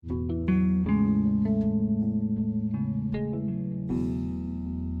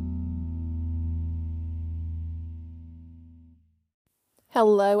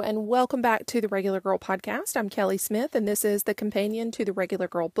Hello and welcome back to the Regular Girl Podcast. I'm Kelly Smith and this is the companion to the Regular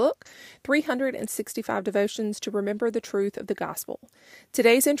Girl book, 365 Devotions to Remember the Truth of the Gospel.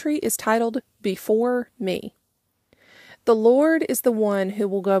 Today's entry is titled, Before Me. The Lord is the one who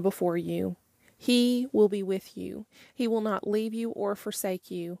will go before you. He will be with you. He will not leave you or forsake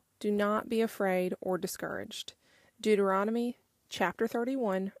you. Do not be afraid or discouraged. Deuteronomy chapter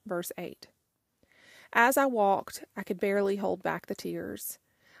 31, verse 8. As I walked, I could barely hold back the tears.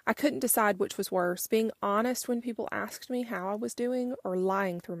 I couldn't decide which was worse, being honest when people asked me how I was doing or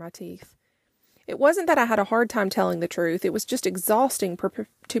lying through my teeth. It wasn't that I had a hard time telling the truth. It was just exhausting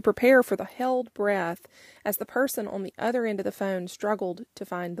to prepare for the held breath as the person on the other end of the phone struggled to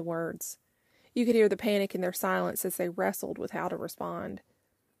find the words. You could hear the panic in their silence as they wrestled with how to respond.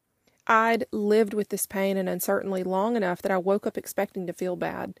 I'd lived with this pain and uncertainty long enough that I woke up expecting to feel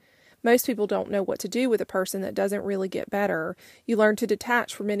bad. Most people don't know what to do with a person that doesn't really get better. You learn to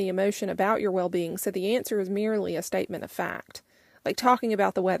detach from any emotion about your well-being, so the answer is merely a statement of fact. Like talking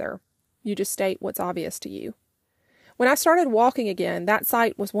about the weather. You just state what's obvious to you. When I started walking again, that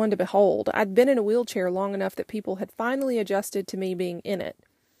sight was one to behold. I'd been in a wheelchair long enough that people had finally adjusted to me being in it.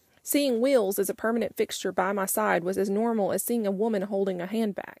 Seeing wheels as a permanent fixture by my side was as normal as seeing a woman holding a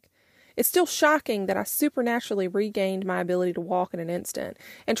handbag. It's still shocking that I supernaturally regained my ability to walk in an instant.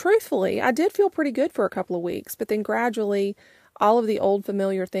 And truthfully, I did feel pretty good for a couple of weeks, but then gradually, all of the old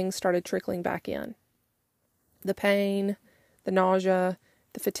familiar things started trickling back in. The pain, the nausea,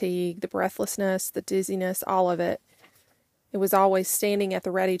 the fatigue, the breathlessness, the dizziness, all of it. It was always standing at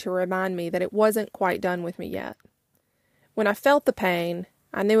the ready to remind me that it wasn't quite done with me yet. When I felt the pain,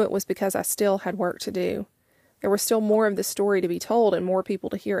 I knew it was because I still had work to do. There was still more of the story to be told and more people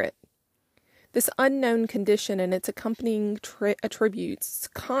to hear it. This unknown condition and its accompanying attributes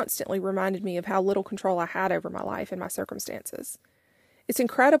constantly reminded me of how little control I had over my life and my circumstances. It's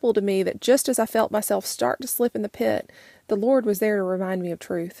incredible to me that just as I felt myself start to slip in the pit, the Lord was there to remind me of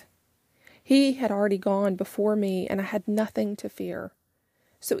truth. He had already gone before me and I had nothing to fear.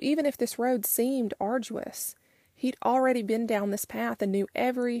 So even if this road seemed arduous, He'd already been down this path and knew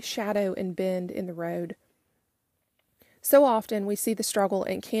every shadow and bend in the road. So often we see the struggle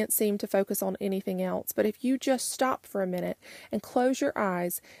and can't seem to focus on anything else, but if you just stop for a minute and close your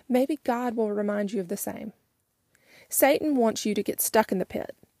eyes, maybe God will remind you of the same. Satan wants you to get stuck in the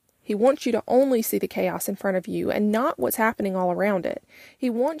pit. He wants you to only see the chaos in front of you and not what's happening all around it. He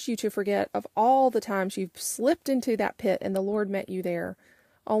wants you to forget of all the times you've slipped into that pit and the Lord met you there,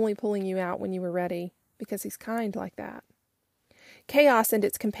 only pulling you out when you were ready, because He's kind like that. Chaos and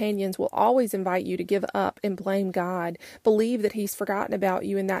its companions will always invite you to give up and blame God, believe that He's forgotten about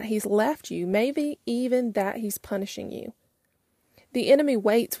you and that He's left you, maybe even that He's punishing you. The enemy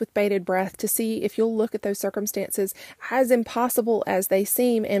waits with bated breath to see if you'll look at those circumstances as impossible as they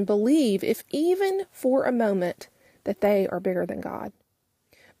seem and believe, if even for a moment, that they are bigger than God.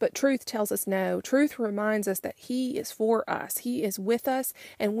 But truth tells us no. Truth reminds us that He is for us. He is with us,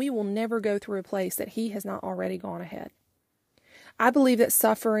 and we will never go through a place that He has not already gone ahead. I believe that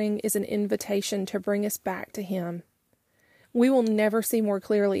suffering is an invitation to bring us back to Him. We will never see more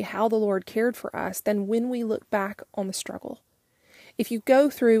clearly how the Lord cared for us than when we look back on the struggle. If you go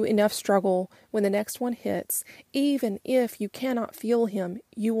through enough struggle when the next one hits, even if you cannot feel Him,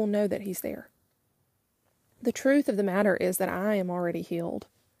 you will know that He's there. The truth of the matter is that I am already healed.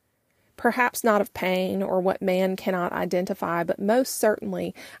 Perhaps not of pain or what man cannot identify, but most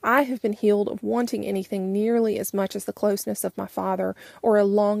certainly I have been healed of wanting anything nearly as much as the closeness of my Father or a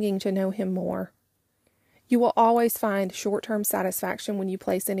longing to know Him more. You will always find short-term satisfaction when you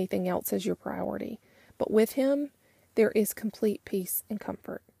place anything else as your priority, but with Him, there is complete peace and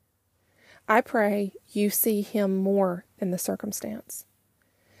comfort. I pray you see Him more than the circumstance.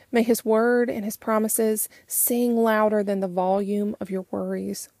 May His word and His promises sing louder than the volume of your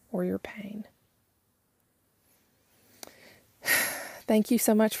worries or your pain. Thank you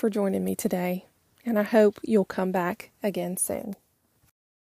so much for joining me today, and I hope you'll come back again soon.